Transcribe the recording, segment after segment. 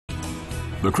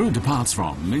The crew departs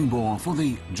from Ningbo for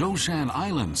the Zhoushan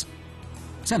Islands.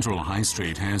 Central High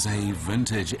Street has a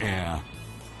vintage air,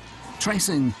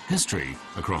 tracing history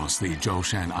across the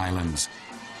Zhoushan Islands.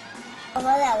 我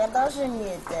们两个都是女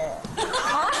的。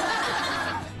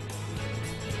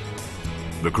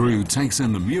The crew takes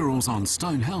in the murals on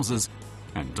stone houses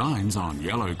and dines on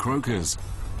yellow croakers.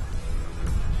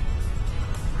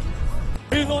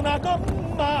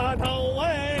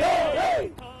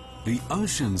 The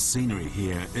ocean scenery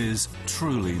here is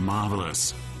truly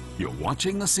marvelous. You're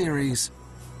watching the series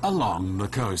Along the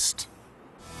Coast.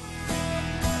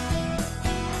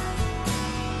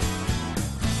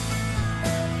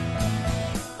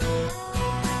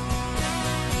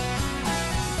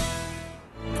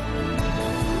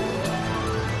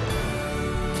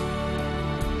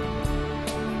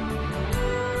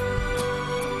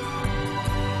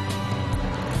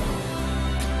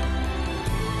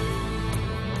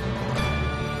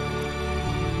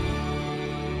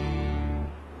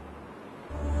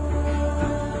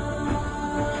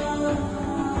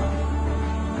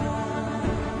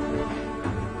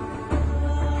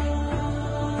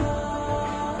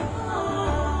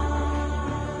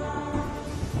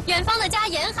《远方的家》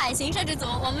沿海行摄制组，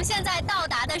我们现在到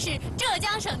达的是浙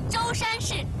江省舟山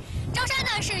市。舟山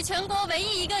呢是全国唯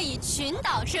一一个以群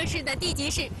岛设施的地级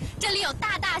市，这里有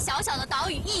大大小小的岛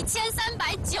屿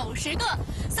1390个，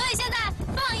所以现在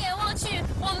放眼望去，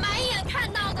我满眼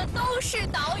看到的都是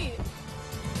岛屿。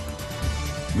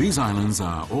 These islands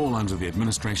are all under the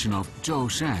administration of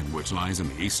Zhoushan, which lies in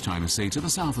the East China Sea to the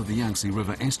south of the Yangtze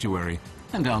River estuary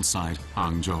and outside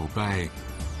Hangzhou Bay.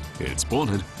 It's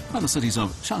bordered by the cities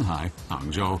of Shanghai,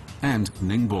 Hangzhou and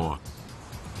Ningbo.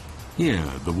 Here,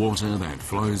 the water that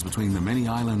flows between the many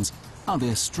islands are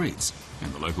their streets,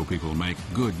 and the local people make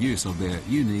good use of their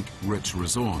unique, rich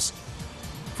resource.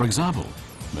 For example,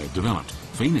 they've developed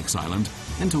Phoenix Island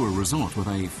into a resort with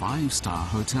a 5-star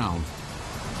hotel.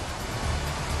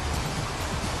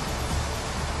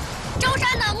 舟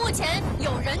山呢，目前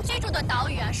有人居住的岛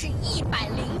屿啊是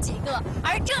100几个，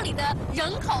而这里的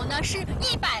人口呢是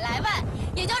100来万，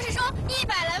也就是说100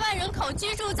来万人口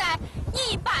居住在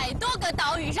100多个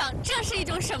岛屿上，这是一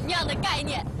种什么样的概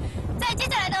念？在接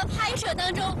下来的拍摄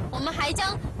当中，我们还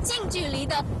将近距离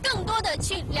的、更多的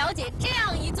去了解这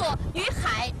样一座与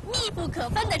海密不可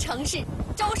分的城市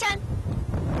——舟山。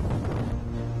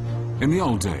 In the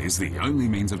old days, the only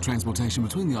means of transportation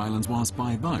between the islands was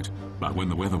by boat, but when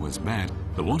the weather was bad,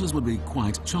 the waters would be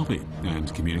quite choppy,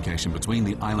 and communication between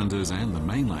the islanders and the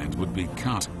mainland would be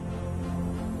cut.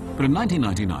 But in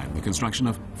 1999, the construction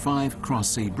of 5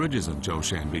 cross-sea bridges in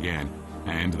Zhoushan began,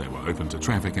 and they were opened to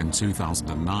traffic in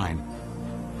 2009.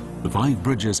 The 5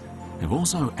 bridges have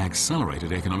also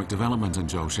accelerated economic development in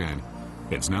Zhoushan.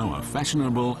 It's now a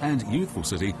fashionable and youthful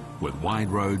city with wide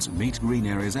roads, neat green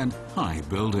areas and high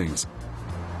buildings.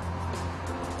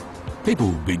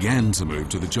 People began to move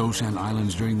to the Zhoushan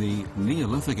Islands during the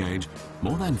Neolithic Age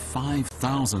more than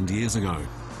 5,000 years ago.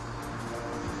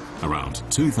 Around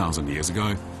 2,000 years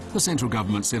ago, the central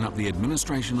government set up the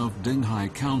administration of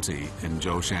Dinghai County in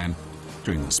Zhoushan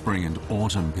during the spring and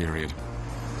autumn period.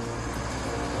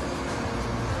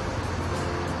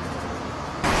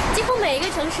 几乎每一个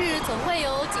城市总会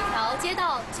有几条街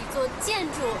道、几座建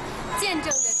筑，见证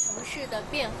着城市的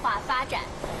变化发展。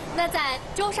那在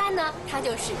舟山呢，它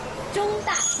就是中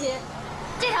大街。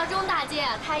这条中大街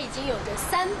啊，它已经有着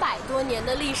300多年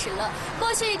的历史了。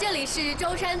过去这里是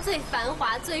舟山最繁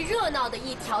华、最热闹的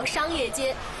一条商业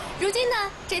街。如今呢，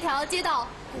这条街道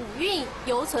古韵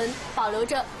犹存，保留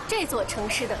着这座城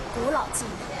市的古老记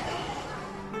忆。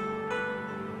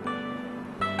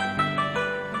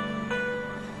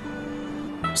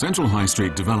 Central High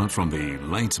Street developed from the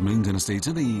late Ming Dynasty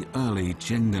to the early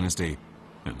Qing Dynasty,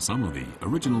 and some of the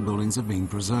original buildings have been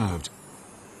preserved.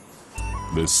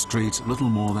 This street, little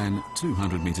more than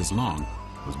 200 meters long,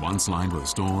 was once lined with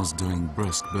stores doing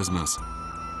brisk business.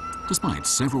 Despite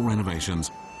several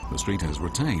renovations, the street has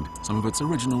retained some of its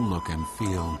original look and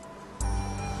feel.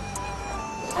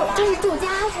 这是住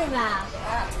家是吧？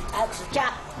住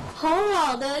家。好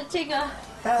老的这个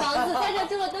房子，在这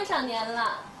住了多少年了？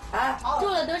 啊，住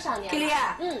了多少年？这里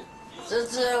啊，这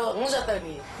只50多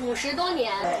年。50多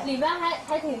年，里边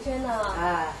还挺深的。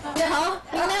啊，好，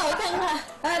你来我看看。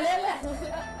来。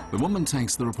 The woman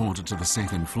takes the reporter to the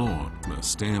second floor. The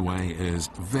stairway is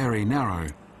very narrow.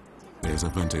 There's a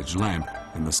vintage lamp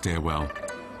in the stairwell.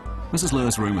 Mrs.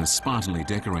 Lewis' room is spartanly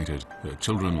decorated. Her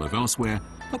children live elsewhere,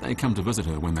 but they come to visit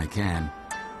her when they can.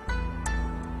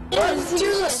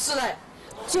 90岁。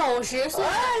 90岁，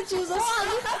就是哇，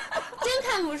真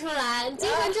看不出来，精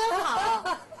神真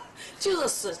好。就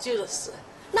是。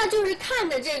那就是看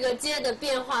着这个街的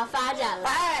变化发展了。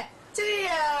哎，这个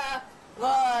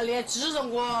我连鸡肉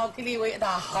我给你喂得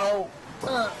好，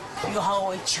又好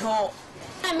喂巧。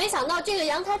但没想到这个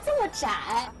阳台这么窄。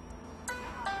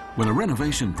When a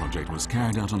renovation project was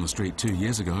carried out on the street 2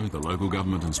 years ago, the local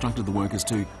government instructed the workers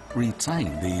to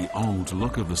retain the old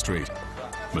look of the street.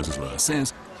 Mrs. Lewis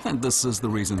says that this is the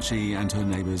reason she and her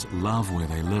neighbours love where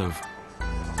they live.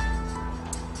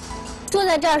 住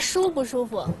在这儿舒不舒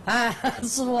服？啊，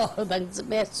舒服，当时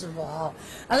蛮舒服哈。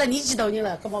阿拉年纪大人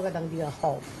了，搿么个当地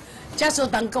好。假说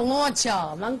当公安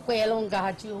桥，往关龙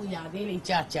搿就阳台里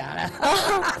家了。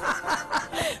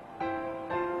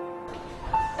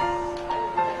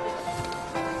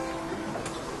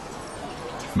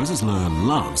Mrs. Lure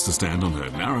loves to stand on her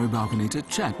narrow balcony to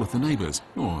chat with the neighbours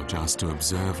or just to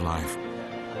observe life.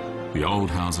 The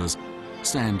old houses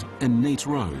stand in neat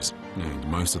rows and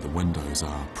most of the windows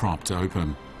are propped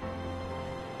open.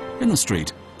 In the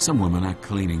street, some women are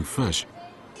cleaning fish.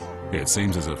 It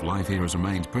seems as if life here has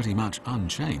remained pretty much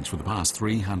unchanged for the past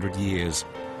 300 years.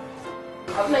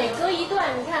 每隔一段，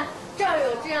你看这儿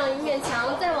有这样一面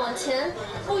墙，再往前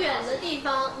不远的地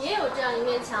方也有这样一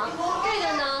面墙。这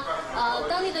个呢，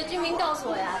当地的居民告诉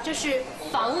我呀，这是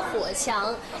防火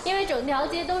墙，因为整条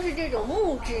街都是这种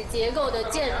木质结构的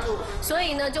建筑，所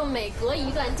以呢，就每隔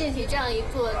一段建起这样一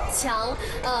座墙，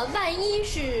万一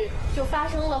是就发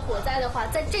生了火灾的话，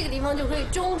在这个地方就可以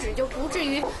终止，就不至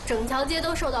于整条街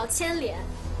都受到牵连。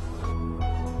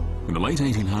In the late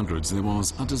 1800s, there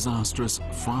was a disastrous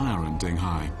fire in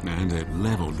Dinghai, and it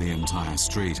levelled the entire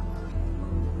street.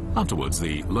 Afterwards,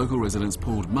 the local residents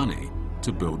pooled money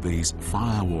to build these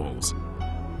fire walls.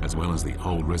 As well as the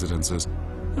old residences,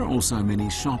 there are also many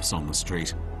shops on the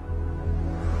street.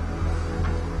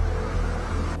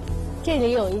 这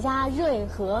里有一家瑞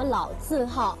和老字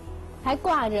号，还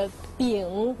挂着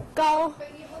饼糕，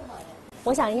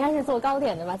我想应该是做糕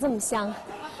点的吧，这么香。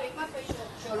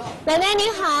奶奶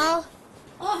您好。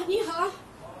哦，你好。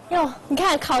哟，你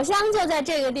看烤箱就在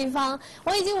这个地方，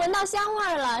我已经闻到香味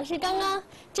儿了。是刚刚，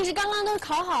这是刚刚都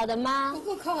烤好的吗？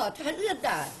不烤好，它热的。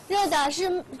热的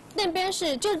是那边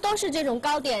是，就都是这种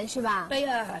糕点是吧？对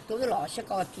呀，都是老些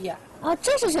糕点呀。啊，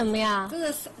这是什么呀？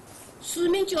这是市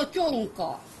名叫橘红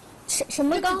糕。什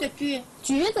么糕？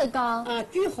橘子糕。啊，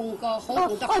橘红糕，红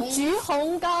红的红。哦，橘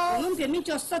红糕。我们别名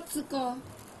叫柿子糕。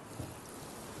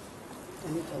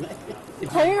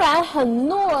很软很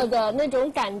糯的那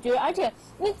种感觉，而且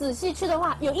你仔细吃的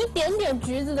话，有一点点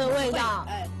橘子的味道。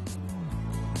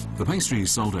The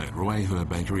pastries sold at Ruehe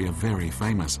Bakery are very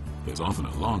famous. There's often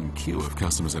a long queue of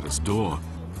customers at its door.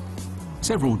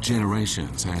 Several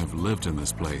generations have lived in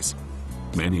this place.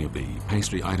 Many of the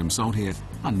pastry items sold here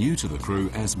are new to the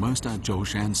crew, as most are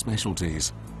Zhoushan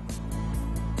specialties.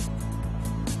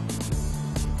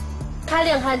 开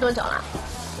店开多久了？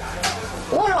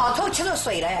我老头70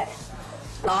岁了，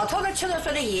老头子70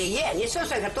岁的爷爷，你说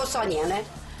说看多少年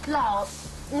了？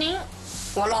您，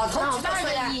我老头70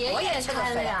岁了，我也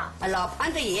70岁呀。老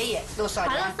潘的爷爷多少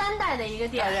年？传了3代的一个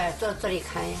店。这里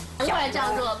看呀。难怪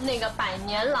叫做那个百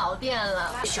年老店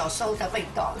了。小时候的味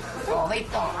道，好味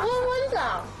道。温温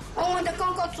的，温温的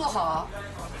刚刚做好。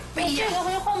这个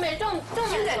会后面正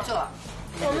在做。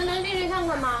我们能进去看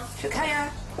看吗？去看呀。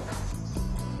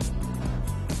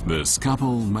This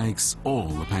couple makes all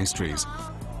the pastries.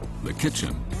 The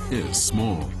kitchen is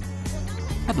small.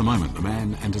 At the moment, the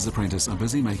man and his apprentice are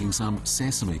busy making some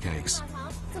sesame cakes.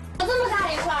 这么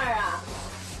大一块啊！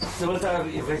这么大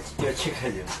一块要切开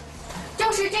的。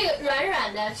就是这个软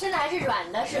软的，吃的还是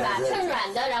软的，是吧？趁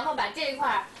软的，然后把这一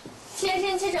块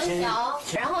先切成条，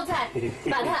然后再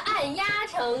把它按压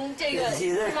成这个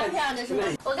芝麻片的，是吗？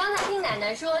我刚才听奶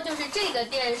奶说，就是这个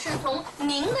店是从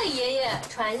您的爷爷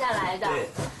传下来的。对。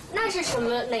那是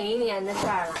哪一年的事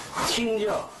儿了？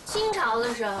清朝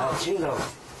的时候。清朝。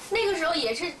那个时候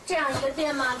也是这样一个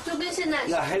店吗？就跟现在。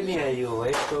那还没有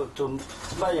哎，都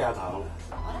麦芽糖了。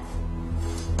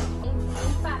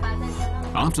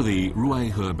After the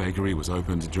Ruehe Bakery was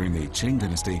opened during the Qing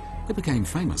dynasty, it became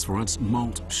famous for its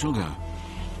malt sugar.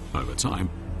 Over time,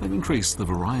 they've increased the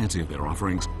variety of their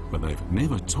offerings, but they've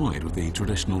never toyed with the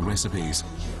traditional recipes.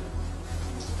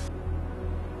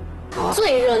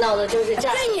 最热闹的就是这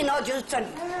儿。最热闹就是这里，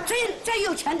最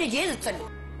有钱的也是这里。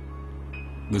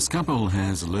This couple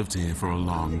has lived here for a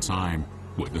long time,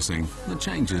 witnessing the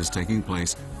changes taking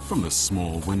place from this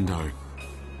small window.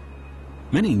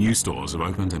 Many new stores have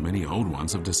opened and many old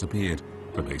ones have disappeared,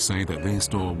 but they say that their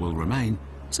store will remain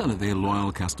so that their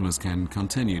loyal customers can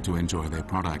continue to enjoy their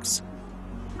products.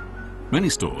 Many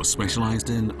stores specialised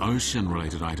in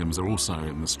ocean-related items are also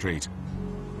in the street.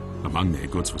 Among their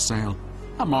goods for sale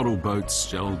are model boats,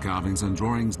 shell carvings and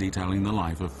drawings detailing the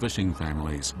life of fishing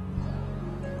families.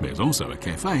 There's also a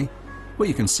cafe where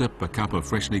you can sip a cup of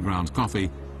freshly ground coffee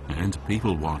and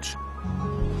people watch.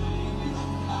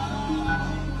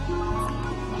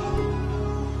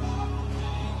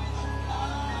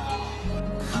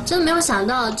 真的没有想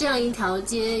到，这样一条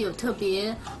街有特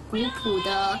别古朴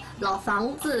的老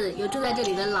房子，有住在这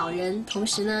里的老人，同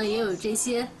时呢，也有这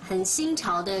些很新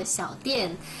潮的小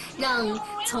店，让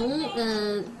从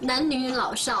男女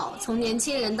老少，从年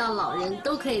轻人到老人，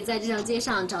都可以在这条街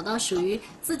上找到属于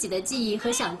自己的记忆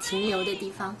和想停留的地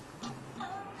方。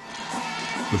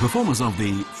 The performers of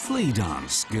the flea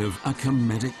dance give a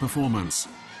comedic performance.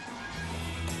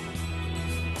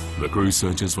 The crew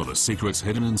searches for the secrets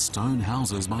hidden in stone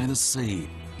houses by the sea.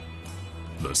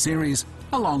 The series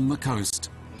Along the Coast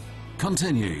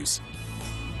continues.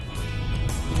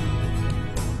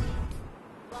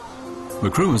 The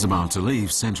crew is about to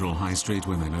leave Central High Street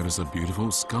when they notice a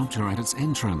beautiful sculpture at its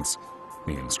entrance.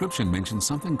 The inscription mentions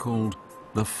something called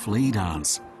the flea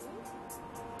dance.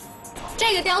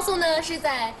 这个雕塑呢，是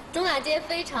在中大街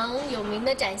非常有名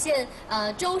的展现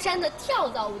舟山的跳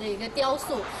蚤舞的一个雕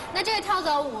塑。那这个跳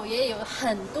蚤舞也有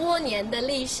很多年的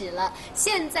历史了，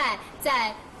现在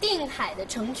在定海的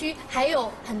城区还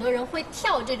有很多人会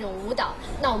跳这种舞蹈。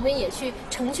那我们也去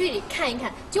城区里看一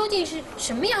看，究竟是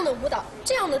什么样的舞蹈，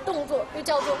这样的动作又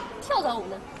叫做跳蚤舞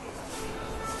呢？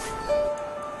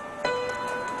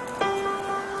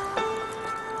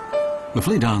 The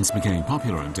flea dance became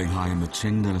popular in Dinghai in the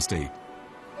Qing dynasty.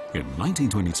 In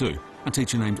 1922, a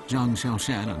teacher named Zhang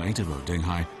Xiaoshan, a native of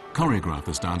Dinghai, choreographed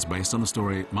this dance based on the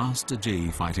story Master Ji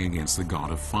fighting against the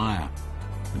god of fire.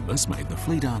 And this made the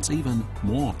flea dance even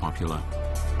more popular.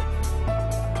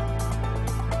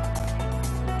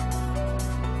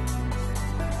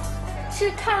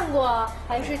 是看过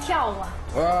还是跳过？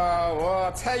我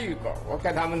参与过，我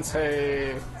给他们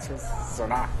吹唢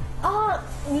呐。哦，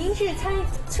您是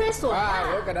吹唢呐？啊，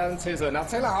我给他们吹唢呐，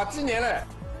吹了好几年了。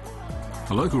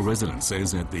 A local resident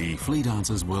says that the flea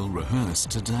dancers will rehearse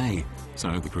today, so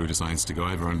the crew decides to go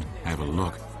over and have a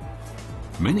look.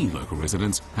 Many local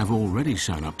residents have already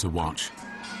shown up to watch.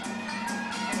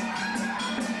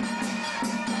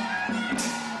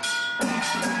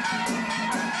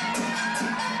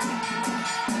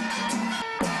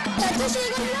 这是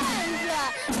一个院子，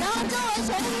然后周围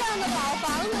全是这样的老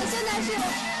房子。现在是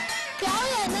表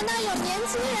演的呢，有年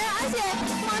轻人，而且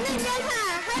往那边看，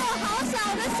还有好小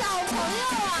的小朋友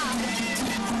啊，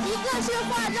一个是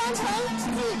化妆成济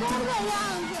公的样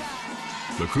子。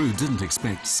 The crew didn't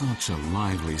expect such a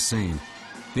lively scene.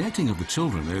 The acting of the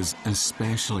children is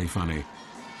especially funny.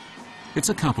 It's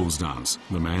a couple's dance.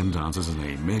 The man dances in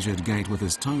a measured gait with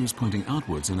his toes pointing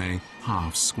outwards in a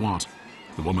half squat.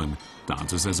 The woman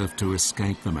dances as if to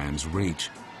escape the man's reach.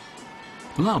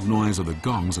 The loud noise of the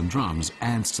gongs and drums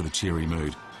adds to the cheery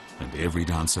mood, and every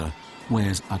dancer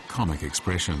wears a comic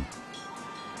expression.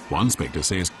 One spectator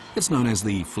says it's known as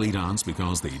the flea dance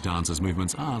because the dancers'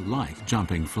 movements are like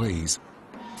jumping fleas.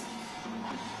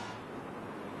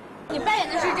 你扮演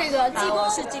的是这个济公，我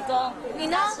是济公，你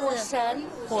呢？火神，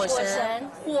火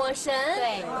神。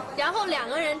对。然后两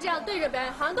个人这样对着表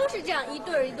演，好像都是这样一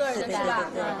对儿一对儿的，是吧？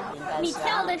对。你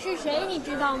跳的是谁？你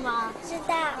知道吗？知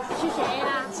道。是谁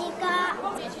呀？济公。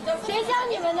谁教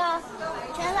你们的？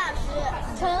陈老师。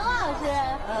陈老师。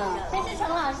谁是陈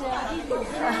老师？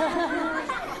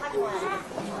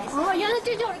哦，原来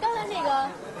这就是刚才那个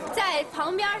在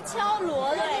旁边敲锣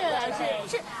的这个老师，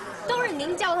是都是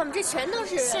您教他们，这全都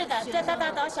是。是的，这大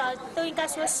大小小都应该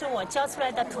说是我教出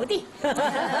来的徒弟，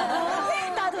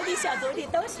大徒弟、小徒弟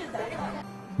都是的。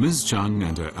 Ms. Chung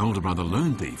and her older brother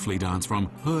learned the flea dance from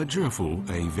He Zhifu,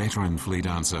 a veteran flea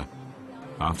dancer.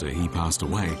 After he passed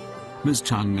away, Ms.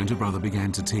 Chung and her brother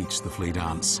began to teach the flea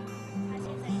dance.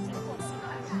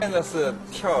 现在是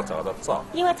跳蚤的蚤，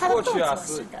因为它的过去啊是动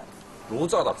作是的。 炉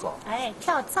灶的灶，哎，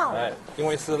跳蚤，哎，因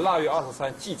为是腊月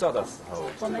23祭灶的时候，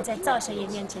我们在灶神爷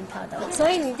面前跳的。所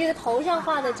以你这个头上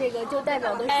画的这个就代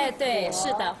表的是，哎，对，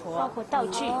是的，包括道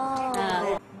具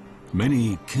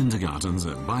，Many kindergartens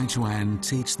in Baichuan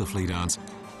teach the flea dance,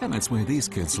 and that's where these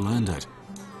kids learned it.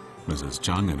 Mrs.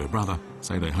 Chung and her brother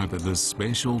say they hope that this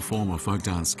special form of folk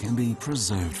dance can be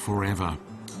preserved forever.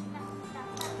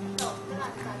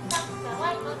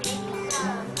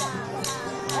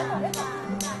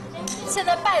 现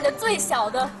在拜的最小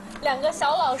的两个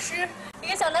小老师，一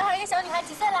个小男孩，一个小女孩，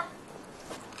几岁了？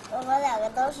我们两个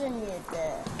都是女的。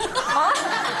啊？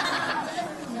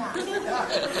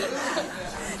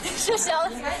是小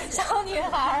女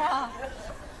孩啊？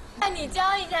那你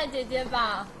教一下姐姐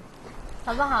吧，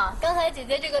好不好？刚才姐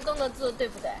姐这个动作做的对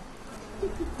不对？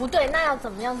不对，那要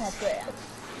怎么样才对啊？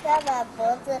要把脖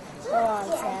子往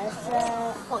前伸，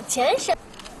往前伸，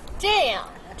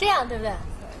这样对不对？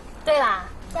对啦，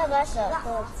要把手肚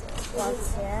子往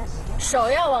前，手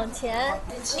要往前。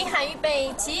你喊预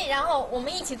备起，然后我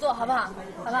们一起做，好不好？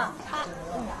好不好？好。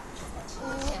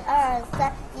1、2、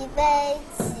3，预备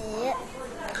起。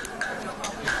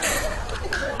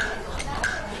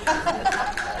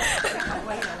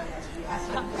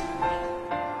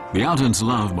The ardent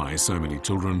love by so many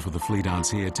children for the flea dance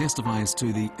here testifies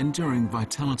to the enduring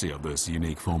vitality of this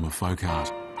unique form of folk art.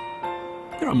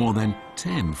 There are more than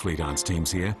 10 flea dance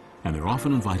teams here, and they're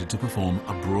often invited to perform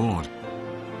abroad.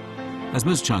 As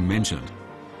Ms. Chung mentioned,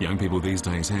 young people these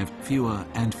days have fewer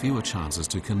and fewer chances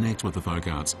to connect with the folk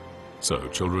arts, so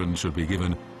children should be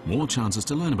given more chances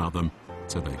to learn about them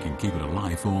so they can keep it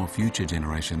alive for future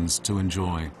generations to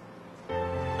enjoy.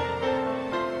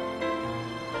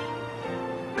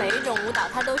 每一种舞蹈，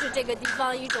它都是这个地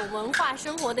方一种文化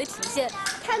生活的体现。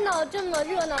看到这么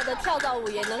热闹的跳蚤舞，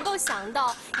也能够想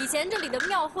到以前这里的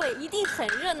庙会一定很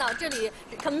热闹，这里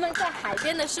他们在海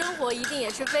边的生活一定也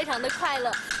是非常的快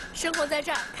乐。生活在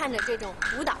这儿，看着这种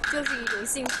舞蹈就是一种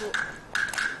幸福。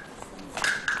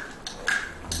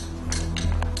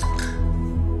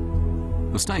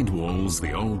 The stained walls,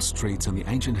 the old streets and the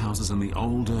ancient houses in the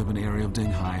old urban area of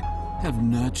Dinghai have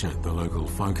nurtured the local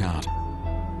folk art.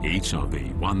 Each of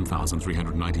the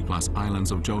 1,390 plus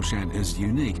islands of Zhoushan is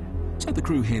unique, so the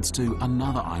crew heads to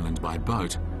another island by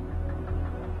boat.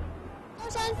 舟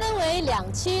山分为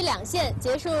2区2线，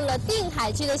结束了定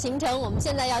海区的行程，我们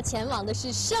现在要前往的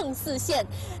是胜四县。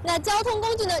那交通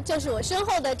工具呢，就是我身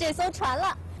后的这艘船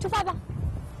了，出发吧。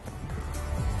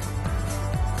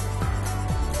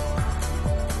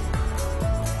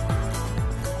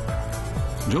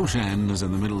 Zhoushan is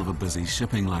in the middle of a busy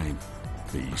shipping lane.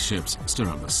 The ships stir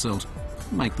up the silt,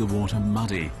 make the water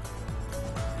muddy.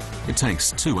 It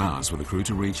takes 2 hours for the crew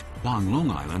to reach Huanglong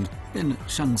Island in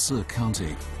Shaanxi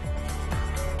County.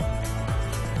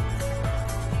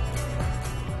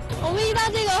 我们一到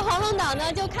这个黄龙岛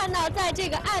呢，就看到在这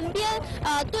个岸边，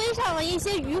堆上了一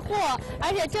些渔货，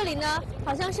而且这里呢，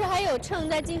好像是还有秤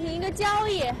在进行一个交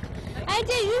易。哎，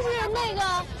这鱼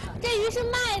是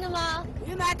卖的吗？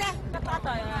鱼买的，大的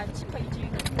呀7块1斤。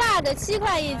大的7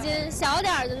块1斤，小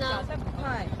点儿的呢5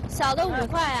块。小的5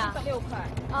块啊。6块。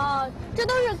哦，这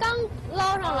都是刚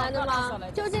捞上来的吗？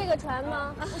就这个船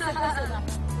吗？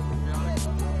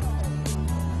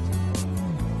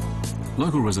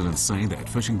 Local residents say that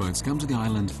fishing boats come to the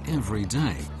island every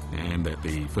day and that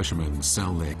the fishermen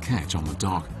sell their catch on the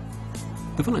dock.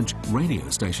 The village radio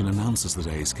station announces the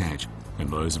day's catch, and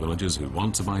those villagers who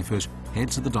want to buy fish head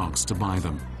to the docks to buy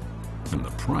them. And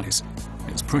the price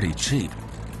is pretty cheap.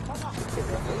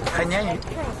 海鲶鱼，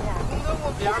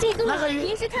这跟我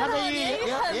平时看到的鲶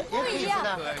鱼很不一样，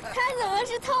它怎么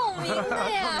是透明的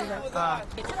呀？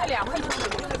这个2块钱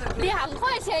2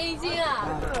块钱1斤啊，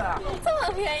这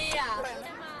么便宜啊！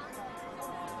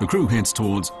 The crew heads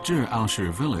towards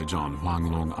Zhiaoshi village on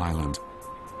Huanglong Island.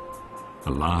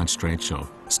 A large stretch of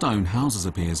stone houses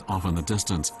appears off in the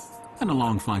distance, and a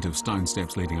long flight of stone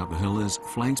steps leading up the hill is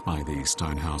flanked by these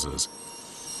stone houses.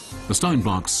 The stone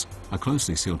blocks are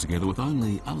closely sealed together with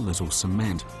only a little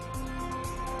cement.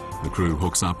 The crew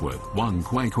hooks up with Wang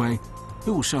Kuei,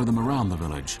 who will show them around the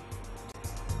village.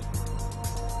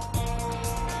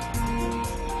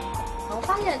 我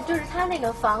发现就是它那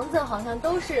个房子好像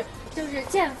都是，就是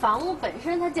建房屋本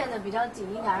身它建的比较紧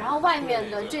一点，然后外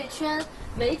面的这圈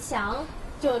围墙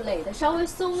就垒的稍微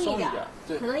松一点，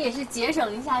可能也是节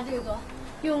省一下这个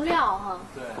用料哈。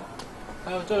对，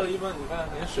还有这一般你看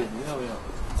连水泥都没有，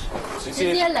直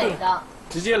接垒的，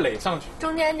直接垒上去，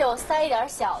中间就塞一点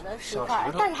小的石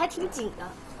块，但是还挺紧的。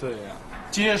对呀，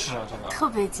结实啊，这个特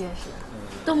别结实，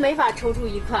都没法抽出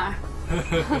一块。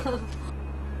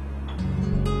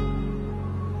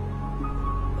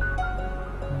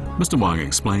Mr. Wang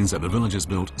explains that the villagers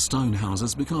built stone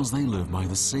houses because they live by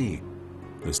the sea.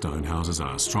 The stone houses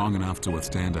are strong enough to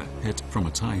withstand a hit from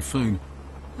a typhoon,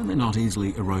 and they're not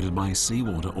easily eroded by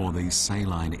seawater or the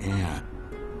saline air.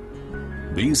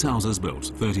 These houses, built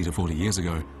 30 to 40 years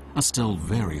ago, are still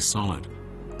very solid.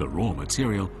 The raw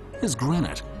material is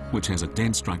granite, which has a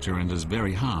dense structure and is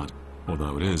very hard,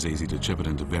 although it is easy to chip it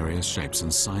into various shapes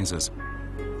and sizes.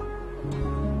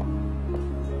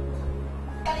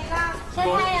 晒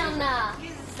太阳的，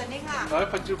来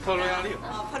拍罗亚丽。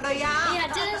哎呀，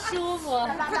真舒服。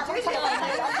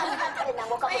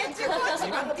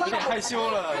有点害羞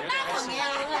了，有点害羞。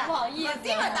不好意思。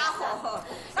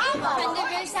我们这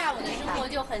边下午的生活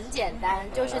就很简单，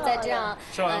就是在这样，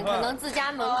可能自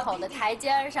家门口的台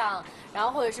阶上，然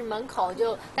后或者是门口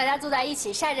就大家坐在一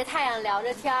起晒着太阳聊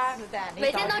着天儿。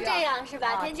每天都这样是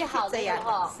吧？天气好的时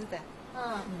候。是的。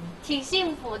挺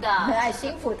幸福的。哎，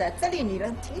幸福的，这里女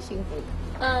人挺幸福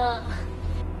的。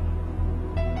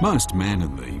Most men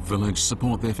in the village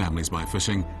support their families by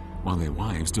fishing, while their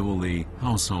wives do all the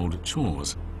household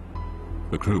chores.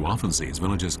 The crew often sees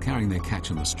villagers carrying their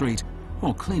catch in the street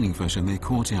or cleaning fish in their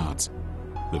courtyards.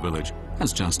 The village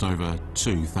has just over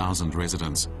 2,000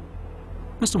 residents.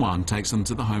 Mr. Wang takes them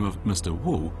to the home of Mr.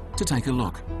 Wu to take a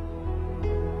look.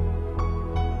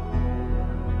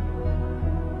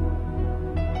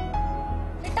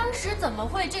 当时怎么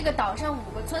会这个岛上5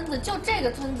个村子，就这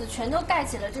个村子全都盖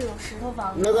起了这种石头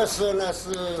房子？那个时候呢，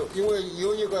是因为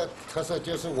有一个特色，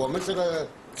就是我们这个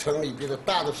城里边的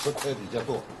大的石头比较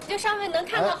多，就上面能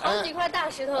看到好几块大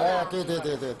石头的。哎，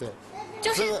对。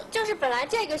就是本来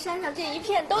这个山上这一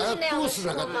片都是那样的石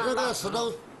头吗？那个石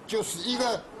头就是一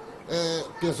个，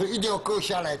比如说一条沟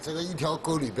下来，这个一条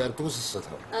沟里边都是石头。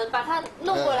把它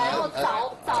弄过来，然后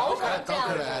凿成这样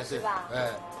的，是吧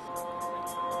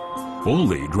？All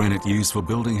the granite used for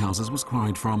building houses was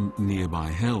quarried from nearby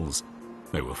hills.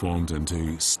 They were formed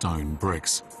into stone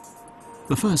bricks.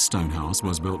 The first stone house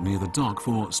was built near the dock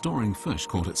for storing fish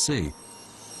caught at sea.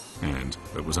 And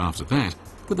it was after that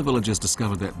that the villagers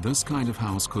discovered that this kind of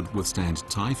house could withstand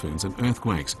typhoons and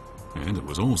earthquakes, and it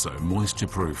was also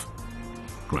moisture-proof.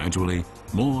 Gradually,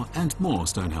 more and more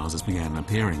stone houses began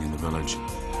appearing in the village.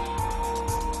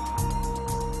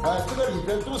 这个里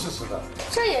边都是石头。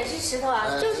这也是石头啊，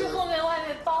就是后面外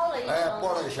面包了一层，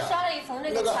包了一下，刷了一层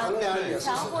这个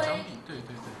墙灰。对。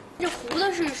这糊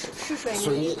的是水泥。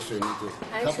水泥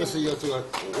对，它不是要这个，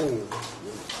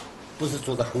不是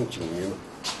做的很紧密嘛。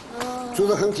做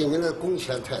的很紧密的工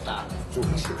钱太大了，做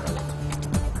不起来了。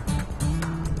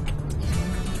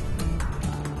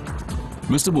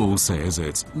Mr. Wool says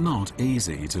it's not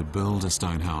easy to build a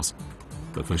stone house.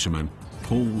 The fishermen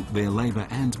pool their labour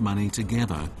and money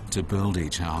together to build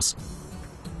each house.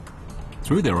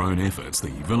 Through their own efforts,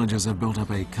 the villagers have built up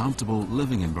a comfortable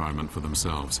living environment for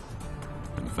themselves.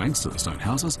 And thanks to the stone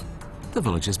houses, the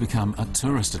village has become a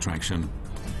tourist attraction.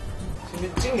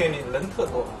 今年人特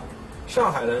多，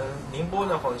上海人、宁波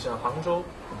那方向、杭州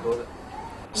很多的。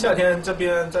夏天这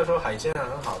边再说海鲜还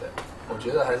很好的，我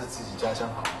觉得还是自己家乡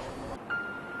好。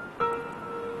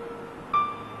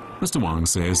 Mr. Wang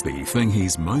says the thing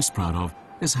he's most proud of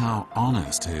is how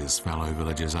honest his fellow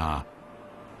villagers are.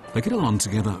 They get along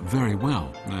together very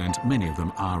well, and many of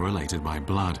them are related by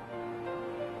blood.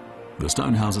 The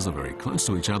stone houses are very close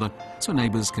to each other, so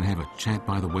neighbours can have a chat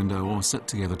by the window or sit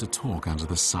together to talk under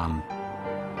the sun.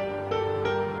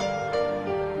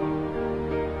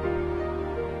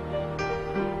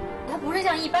 它不是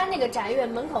像一般那个宅院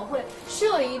门口会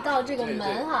设一道这个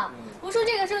门哈，不是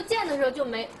这个时候建的时候就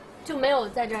没有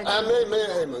在这儿。没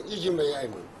挨门，已经没挨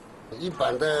门。一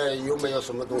般的又没有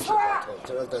什么东西偷，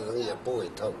这儿的人也不会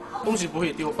偷。东西不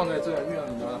会丢，放在这院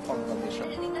里面放着没事。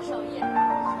您的手艺。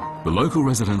 The local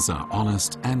residents are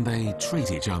honest and they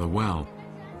treat each other well.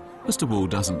 Mr. Wool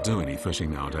doesn't do any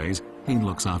fishing nowadays. He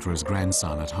looks after his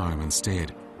grandson at home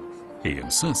instead. He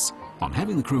insists on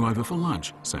having the crew over for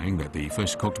lunch, saying that the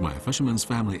fish cooked by a fisherman's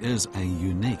family is a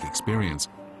unique experience.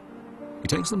 He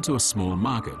takes them to a small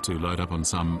market to load up on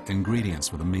some ingredients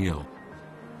for the meal.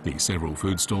 The several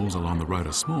food stalls along the road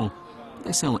are small, but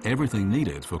they sell everything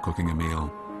needed for cooking a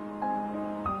meal.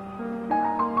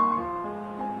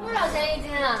 多少钱一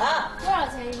斤啊？多少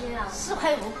钱一斤啊？4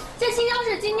块5。这青椒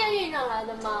是今天运上来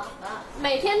的吗？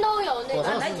每天都有那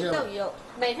个。每天都有。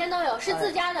每天都有，是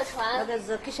自家的船。那个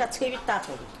是给小车鱼打的。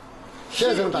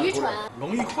现成打渔船。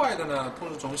容易坏的呢，都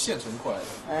是从县城过来的。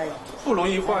哎。不容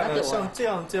易坏的，像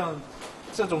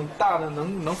这种大的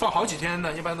能放好几天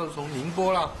的，一般都是从宁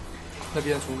波啦那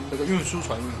边从那个运输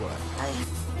船运过来。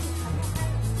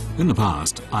In the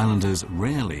past, islanders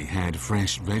rarely had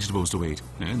fresh vegetables to eat,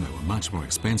 and they were much more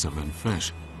expensive than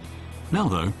fish. Now,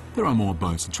 though, there are more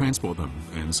boats to transport them,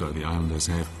 and so the islanders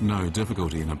have no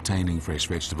difficulty in obtaining fresh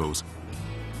vegetables.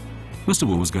 Mr.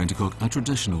 Wool is going to cook a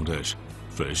traditional dish,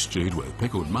 fish stewed with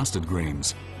pickled mustard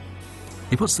greens.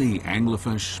 He puts the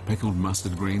anglerfish, pickled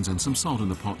mustard greens and some salt in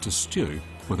the pot to stew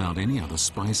without any other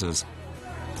spices.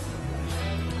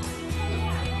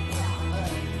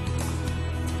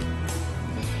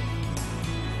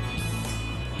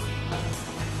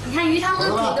 你看鱼汤都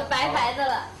煮的白白的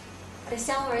了，这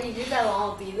香味一直在往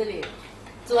我鼻子里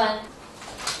钻。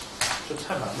这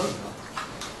菜蛮嫩啊。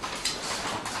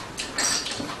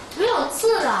没有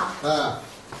刺的。嗯。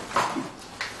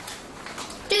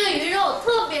这个鱼肉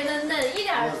特别的嫩，一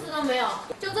点刺都没有，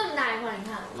就这么大一块，你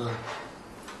看。嗯。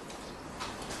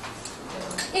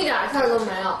一点刺都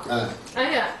没有。嗯。而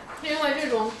且是因为这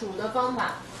种煮的方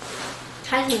法，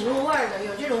还挺入味的，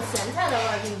有这种咸菜的味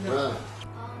儿进去。嗯。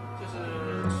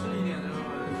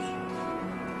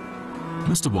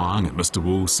 Mr. Wang and Mr.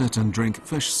 Wu sit and drink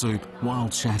fish soup while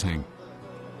chatting.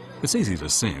 It's easy to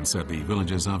sense that the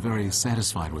villagers are very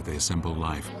satisfied with their simple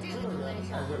life.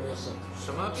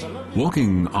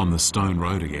 Walking on the stone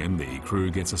road again, the crew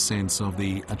gets a sense of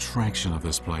the attraction of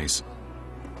this place.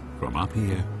 From up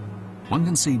here, one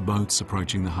can see boats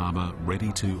approaching the harbour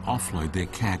ready to offload their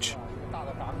catch.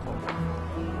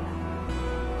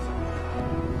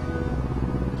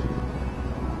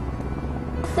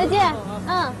 再见，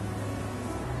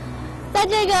在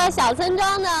这个小村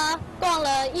庄呢，逛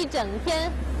了一整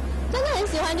天，真的很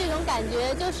喜欢这种感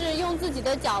觉，就是用自己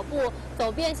的脚步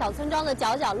走遍小村庄的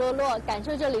角角落落，感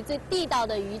受这里最地道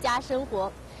的渔家生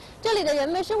活。这里的人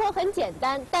们生活很简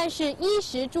单，但是衣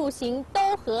食住行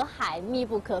都和海密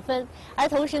不可分，而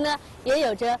同时呢，也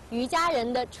有着渔家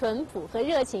人的淳朴和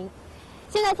热情。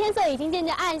现在天色已经渐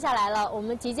渐暗下来了，我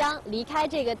们即将离开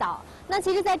这个岛。那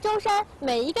其实，在舟山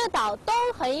每一个岛都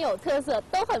很有特色，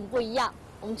都很不一样。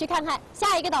我们去看看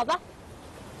下一个岛吧。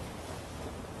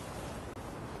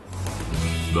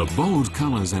 The bold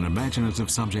colours and imaginative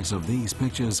subjects of these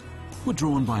pictures were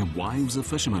drawn by wives of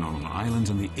fishermen on an island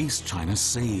in the East China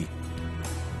Sea.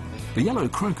 The yellow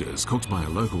croakers cooked by a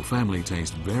local family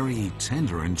taste very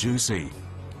tender and juicy.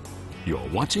 You're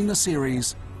watching the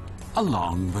series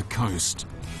Along the Coast.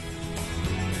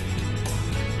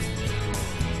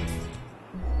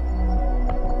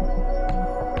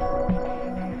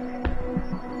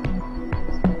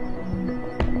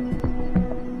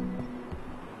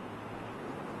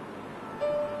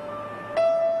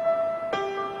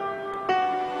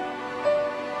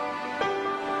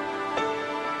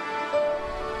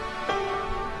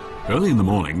 Early in the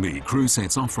morning, the crew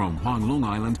sets off from Huanglong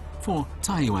Island for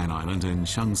Taiyuan Island in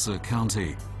Shaanxi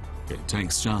County. It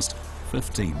takes just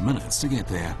 15 minutes to get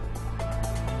there.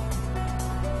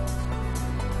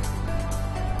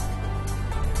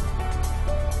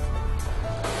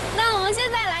 那我们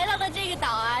现在来到的这个岛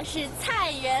啊，是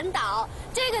菜园岛。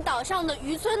这个岛上的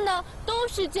渔村呢，都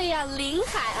是这样临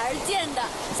海而建的。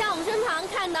像我们身旁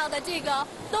看到的这个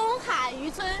东海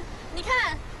渔村，你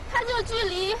看，它就距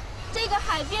离 这个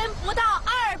海边不到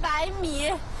200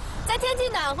米，在天气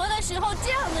暖和的时候，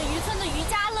这样的渔村的渔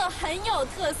家乐很有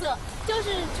特色，就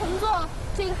是乘坐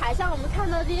这个海上我们看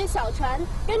到这些小船，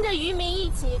跟着渔民一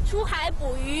起出海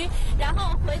捕鱼，然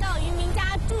后回到渔民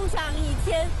家住上一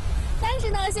天。但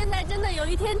是呢，现在真的由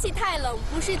于天气太冷，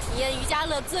不是体验渔家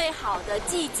乐最好的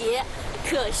季节。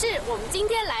可是我们今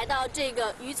天来到这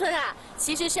个渔村啊，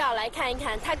其实是要来看一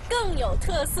看它更有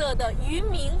特色的渔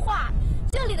民画。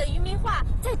 这里的渔民画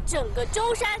在整个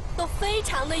舟山都非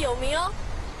常的有名哦。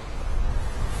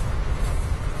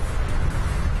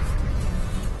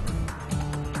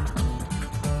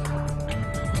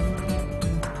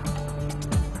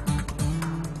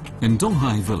In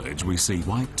Donghai Village, we see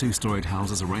white two-storied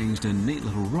houses arranged in neat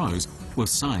little rows with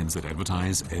signs that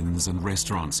advertise inns and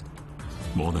restaurants.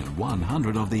 More than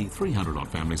 100 of the 300-odd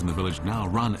families in the village now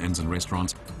run inns and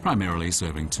restaurants, primarily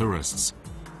serving tourists.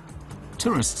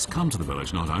 Tourists come to the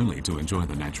village not only to enjoy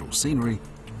the natural scenery,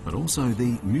 but also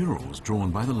the murals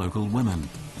drawn by the local women.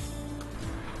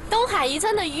 东海渔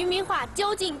村的渔民画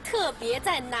究竟特别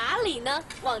在哪里呢？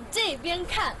往这边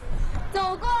看，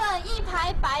走过了一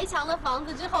排白墙的房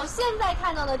子之后，现在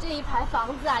看到的这一排房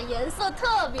子啊，颜色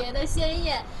特别的鲜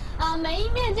艳啊，每一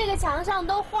面这个墙上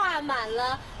都画满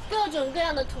了 各种各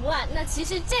样的图案，那其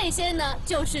实这些呢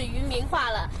就是渔民画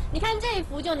了。你看这一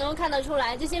幅就能够看得出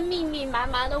来，这些密密麻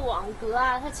麻的网格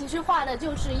啊，它其实画的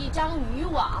就是一张渔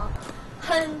网，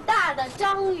很大的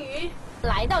章鱼。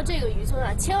来到这个渔村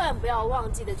啊，千万不要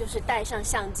忘记的就是带上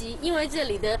相机，因为这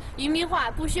里的渔民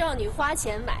画不需要你花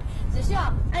钱买，只需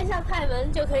要按下快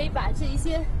门就可以把这一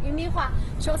些渔民画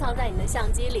收藏在你的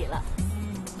相机里了。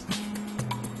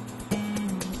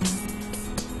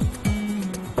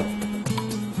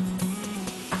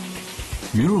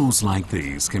 Murals like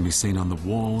these can be seen on the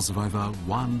walls of over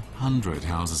 100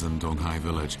 houses in Donghai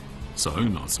Village. So,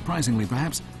 not surprisingly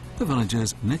perhaps, the village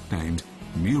is nicknamed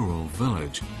Mural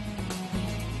Village.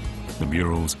 The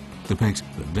murals depict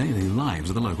the daily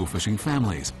lives of the local fishing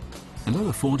families, and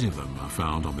over 40 of them are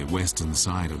found on the western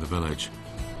side of the village.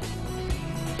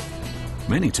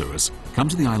 Many tourists come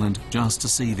to the island just to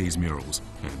see these murals,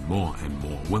 and more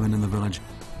women in the village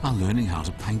are learning how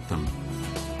to paint them.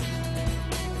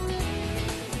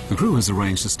 The crew has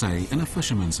arranged to stay in a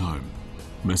fisherman's home.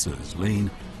 Mrs.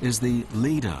 Lean is the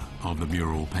leader of the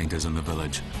mural painters in the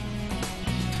village.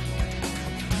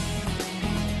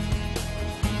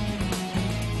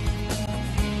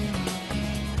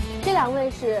 这两位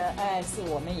是，是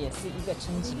我们也是一个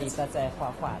村级里的在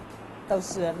画画的，都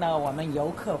是那我们游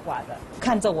客画的。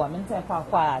看着我们在画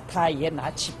画，他也拿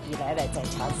起笔来在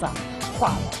墙上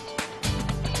画了。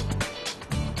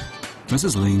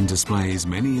 Mrs. Lean displays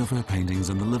many of her paintings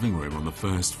in the living room on the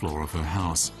first floor of her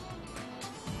house.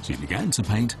 She began to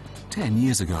paint 10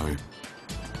 years ago.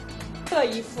 这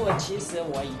一幅其实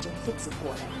我已经复制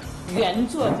过了，原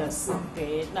作的是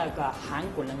给那个韩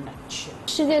国人来去。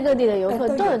世界各地的游客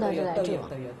都有到这来住。都有。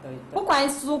不管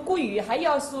说国语，还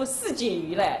要说世界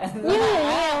语嘞。英语你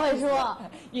也会说？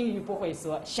英语不会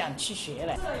说，想去学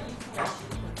嘞。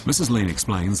 Mrs. Lean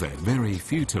explains that very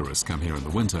few tourists come here in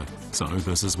the winter, so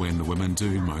this is when the women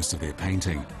do most of their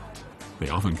painting. They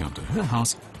often come to her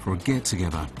house for a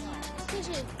get-together. 就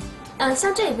是，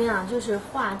像这边啊，就是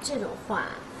画这种画，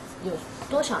有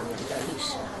多少年的历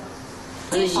史啊？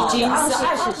已经是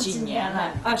20几年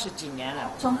了，20几年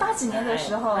了。从80几年的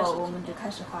时候我们就开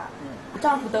始画，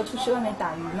丈夫都出去外面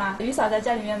打鱼嘛，鱼嫂在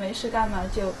家里面没事干嘛，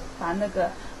就把那个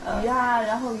鱼啊，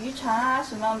然后渔船啊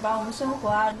什么，把我们生活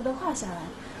啊全部都画下来。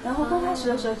 然后刚开始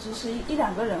的时候只是1、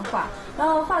2个人画，然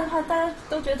后画的话大家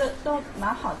都觉得都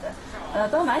蛮好的，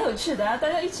都蛮有趣的，然后大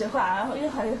家一起画，然后越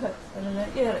画越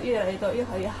来越多，越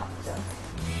画越好这样。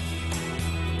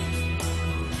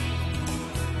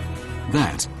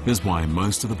 That is why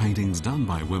most of the paintings done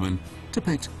by women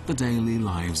depict the daily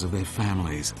lives of their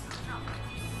families.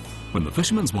 When the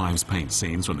fishermen's wives paint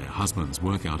scenes from their husbands'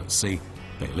 work out at sea,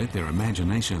 they let their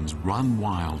imaginations run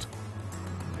wild.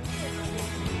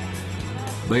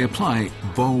 They apply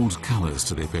bold colours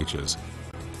to their pictures.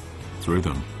 Through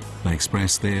them, they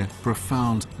express their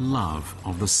profound love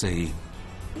of the sea.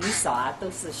 渔嫂啊，都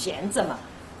是闲着嘛，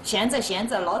闲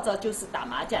着，老早就是打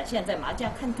麻将，现在麻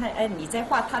将看，哎，你在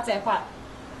画，他在画，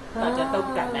大家都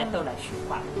赶来都来学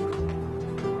画。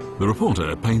The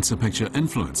reporter paints a picture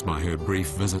influenced by her brief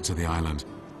visit to the island.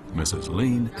 Mrs.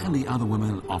 Lean and the other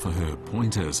women offer her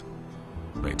pointers.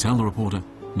 They tell the reporter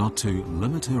not to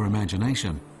limit her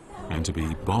imagination and to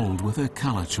be bold with her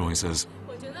colour choices.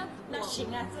 我觉得那行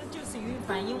啊，这就是语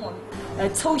反映我们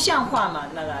抽象化嘛，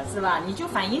那个是吧？你就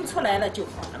反映出来了就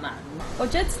好了嘛。我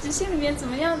觉得自己心里面怎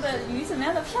么样的鱼怎么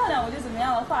样的漂亮，我就怎么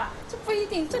样的画，这不一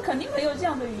定，这肯定没有这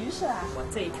样的鱼是吧？我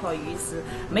这一条鱼是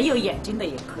没有眼睛的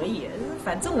也可以，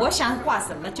反正我想画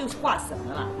什么就画什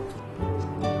么了。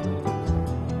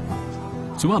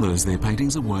 To others, their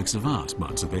paintings are works of art,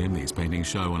 but to them, these paintings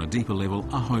show on a deeper level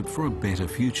a hope for a better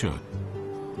future.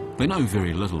 They know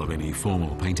very little of any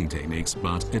formal painting techniques,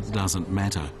 but it doesn't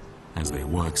matter, as their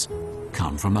works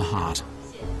come from the heart.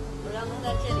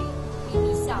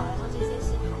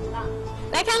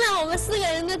 来看看我们4个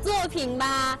人的作品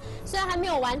吧。虽然还没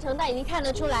有完成，但已经看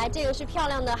得出来，这个是漂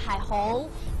亮的海虹，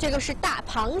这个是大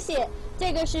螃蟹，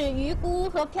这个是鱼菇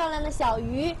和漂亮的小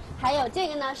鱼，还有这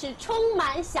个呢是充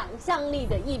满想象力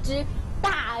的一只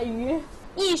大鱼。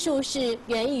艺术是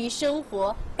源于生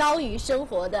活，高于生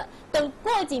活的。等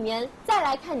过几年再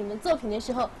来看你们作品的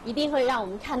时候，一定会让我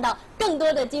们看到更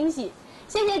多的惊喜。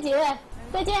谢谢几位，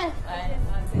再见。再见。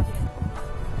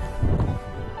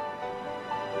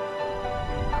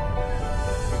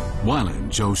 While in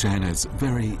Zhoushan, it's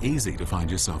very easy to find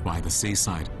yourself by the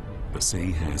seaside. The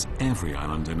sea has every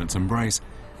island in its embrace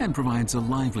and provides a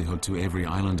livelihood to every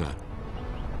islander.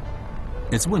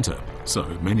 It's winter, so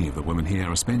many of the women here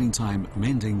are spending time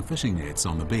mending fishing nets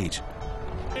on the beach.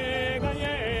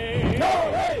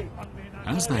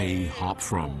 As they hop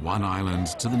from one island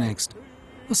to the next,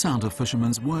 the sound of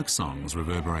fishermen's work songs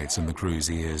reverberates in the crew's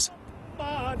ears.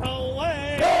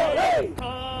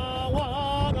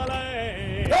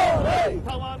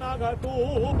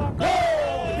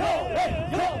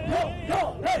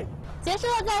 结束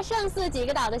了在胜寺几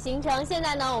个岛的行程，现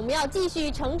在呢，我们要继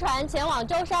续乘船前往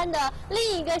舟山的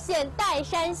另一个县岱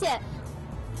山县。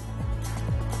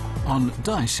On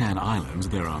Daishan Island,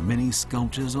 there are many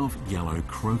sculptures of yellow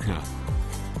croaker.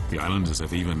 The islanders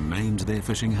have even named their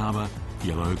fishing harbour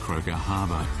Yellow Croaker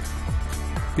Harbour.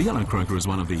 The yellow croaker is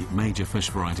one of the major fish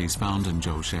varieties found in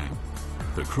Zhoushan.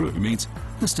 The crew meets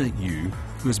Mr. Yu,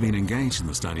 who has been engaged in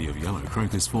the study of yellow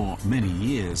croakers for many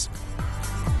years.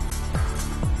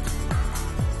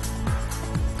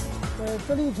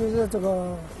 这里就是这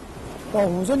个到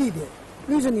5水里的、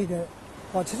6水里的、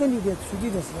7水里的处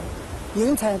理的是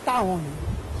引产大王鱼，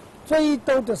最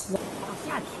多的是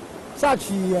下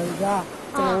去以后，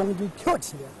这个我们就跳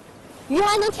起来，鱼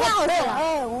还能跳起来？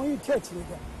哎，我们鱼跳起来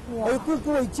的，还有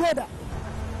各位接的。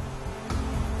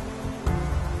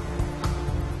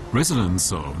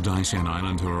Residents of Daishan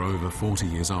Island who are over 40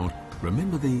 years old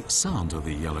remember the sound of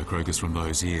the yellow crocus from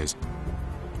those years.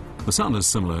 The sound is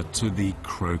similar to the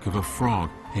croak of a frog,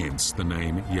 hence the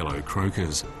name yellow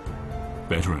crocus.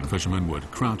 Veteran fishermen would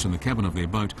crouch in the cabin of their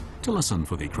boat to listen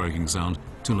for the croaking sound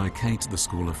to locate the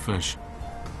school of fish.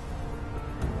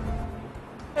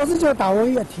 我是觉得大王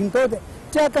也挺多的，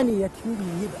价格呢也挺便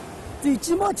宜的，最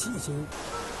起码体型。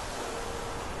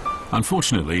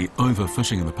 Unfortunately,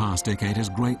 overfishing in the past decade has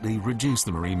greatly reduced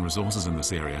the marine resources in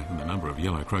this area, and the number of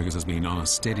yellow crocus has been on a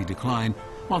steady decline,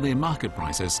 while their market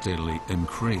price has steadily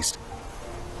increased.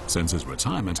 Since his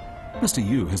retirement, Mr.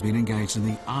 Yu has been engaged in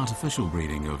the artificial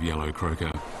breeding of yellow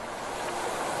croaker.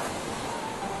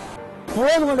 普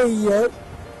通的有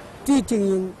对经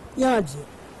营养殖、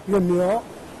育苗、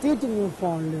对经营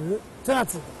放流这样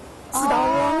子的，直到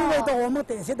我们来到我们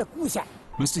带些的故乡。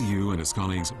 Mr. Yu and his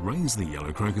colleagues raise the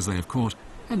yellow crocus they have caught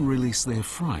and release their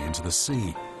fry into the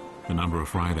sea. The number of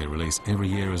fry they release every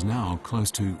year is now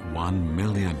close to 1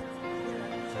 million.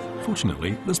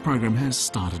 Fortunately, this program has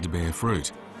started to bear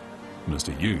fruit.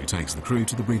 Mr. Yu takes the crew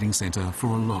to the breeding centre for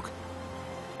a look.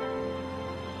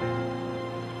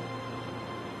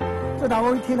 这大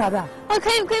王听他的。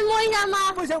可以摸一下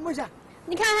吗？摸一下摸一下。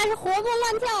你看还是活蹦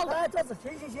乱跳的。这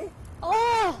是行。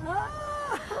哦。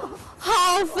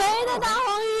 好肥的大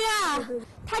黄鱼啊！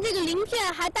它这个鳞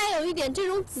片还带有一点这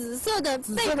种紫色的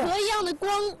贝壳一样的光。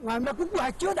俺们姑姑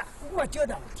还教的，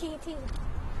听。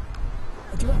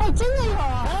哦，真的有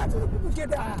啊！这个姑姑教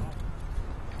的啊。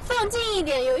放近一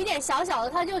点，有一点小小的，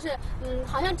它就是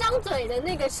好像张嘴的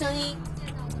那个声音。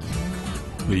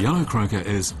The yellow croaker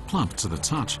is plump to the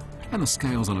touch, and the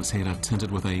scales on its head are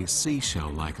tinted with a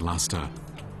seashell-like luster.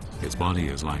 Its body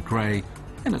is light grey,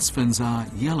 and its fins are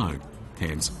yellow.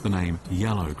 Hence the name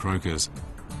yellow crocus.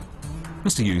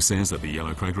 Mr. Yu says that the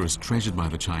yellow croaker is treasured by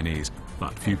the Chinese,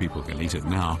 but few people can eat it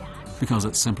now because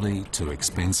it's simply too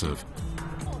expensive.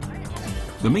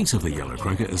 The meat of the yellow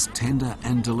croaker is tender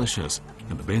and delicious,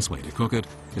 and the best way to cook it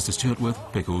is to stew it with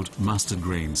pickled mustard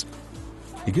greens.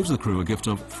 He gives the crew a gift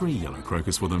of 3 yellow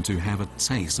crocus for them to have a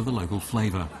taste of the local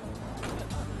flavour.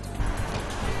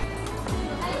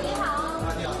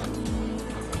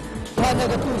 它那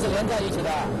个肚子连在一起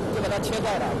的，就把它切掉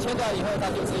了。切掉以后，它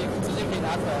就直接可以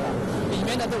拿出来了，里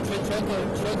面的都全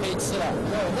可以吃了。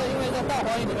因为在大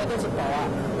黄鱼里面都是宝啊。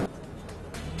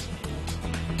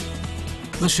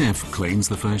The chef cleans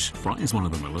the fish, fries one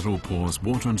of them a little, pours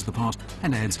water into the pot,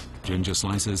 and adds ginger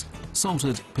slices,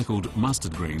 salted pickled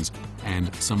mustard greens, and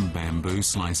some bamboo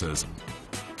slices.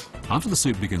 After the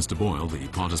soup begins to boil, the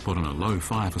pot is put on a low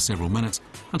fire for several minutes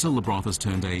until the broth has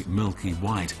turned a milky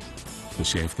white. The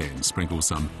chef then sprinkles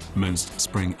some minced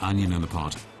spring onion in the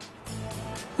pot.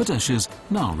 The dish is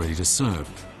now ready to serve.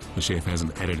 The chef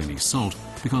hasn't added any salt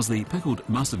because the pickled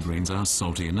mustard greens are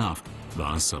salty enough,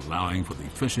 thus allowing for the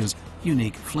fish's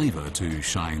unique flavour to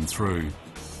shine through.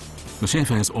 The chef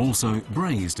has also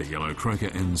braised a yellow croaker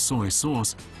in soy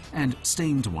sauce and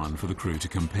steamed one for the crew to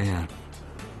compare.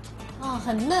 哦，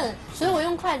很嫩，所以我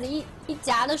用筷子一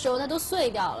夹的时候，它都碎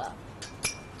掉了。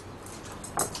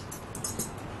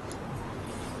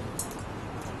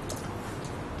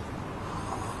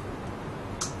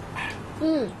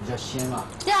比较鲜嘛。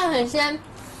这样很鲜，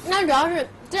那主要是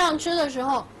这样吃的时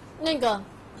候，那个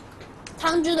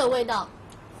汤汁的味道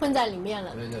混在里面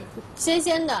了，对，鲜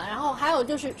鲜的。然后还有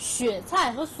就是雪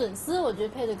菜和笋丝，我觉得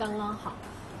配的刚刚好。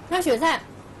那雪菜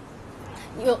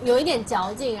有一点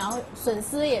嚼劲，然后笋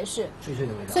丝也是脆脆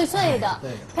的味道，脆的，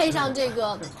对，配上这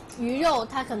个鱼肉，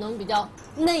它可能比较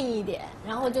嫩一点，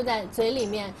然后就在嘴里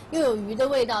面又有鱼的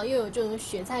味道，又有这种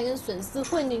雪菜跟笋丝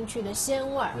混进去的鲜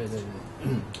味儿。对，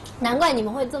难怪你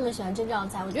们会这么喜欢吃这道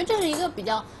菜，我觉得这是一个比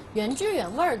较原汁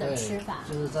原味的吃法。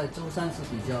就是在舟山是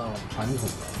比较传统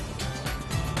的。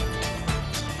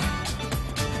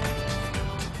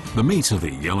The meat of the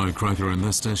yellow croaker in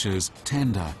this dish is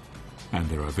tender, and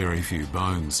there are very few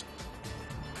bones.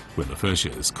 When the fish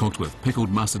is cooked with pickled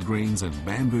mustard greens and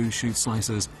bamboo shoot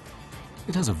slices,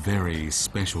 it has a very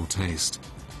special taste.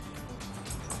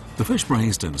 The fish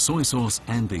braised in soy sauce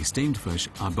and the steamed fish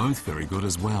are both very good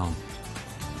as well.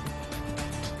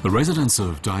 The residents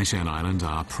of Daishan Island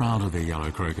are proud of their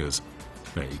yellow croakers.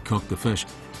 They cook the fish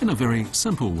in a very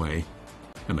simple way,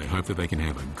 and they hope that they can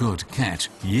have a good catch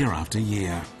year after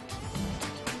year.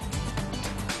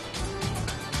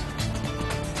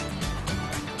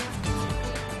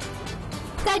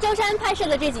 在舟山拍摄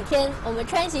的这几天，我们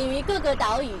穿行于各个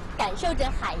岛屿，感受着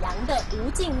海洋的无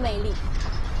尽魅力。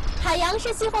海洋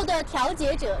是气候的调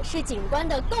节者，是景观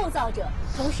的构造者，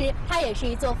同时它也是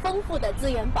一座丰富的资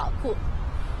源宝库。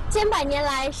千百年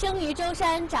来，生于舟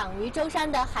山、长于舟山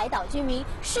的海岛居民，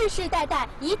世世代代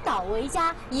以岛为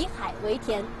家，以海为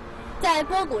田，在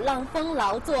波谷浪峰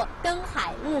劳作、登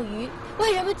海牧鱼，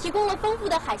为人们提供了丰富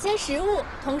的海鲜食物，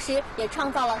同时也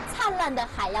创造了灿烂的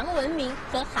海洋文明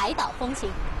和海岛风情。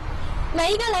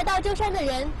每一个来到舟山的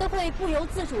人都会不由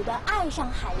自主地爱上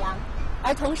海洋，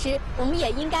而同时，我们也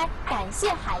应该感谢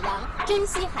海洋、珍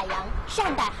惜海洋、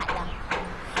善待海洋。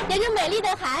沿着美丽的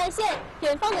海岸线，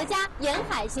远方的家沿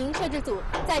海行摄制组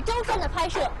在舟山的拍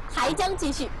摄还将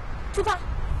继续，出发。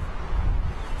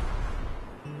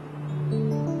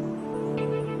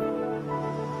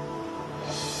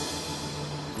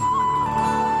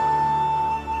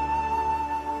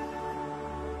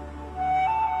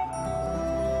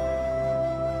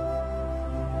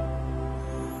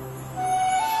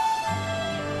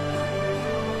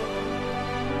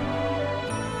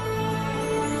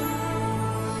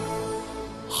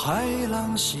海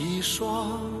浪洗刷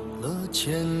了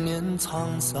千年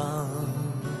沧桑，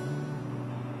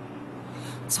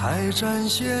才展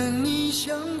现你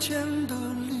向前的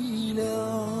力量。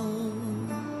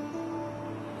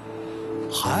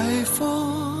海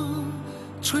风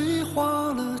吹化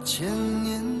了千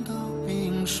年的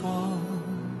冰霜，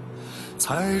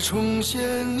才重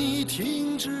现你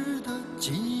停止的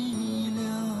脊梁。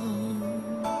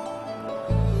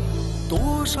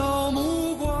多少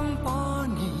目光把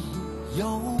你遥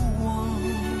望，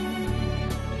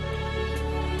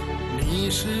你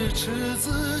是赤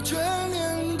子眷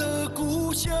恋的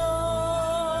故乡。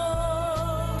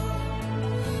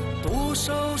多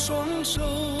少双手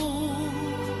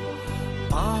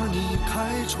把你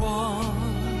开创，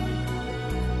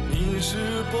你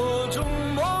是播种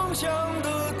梦想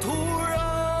的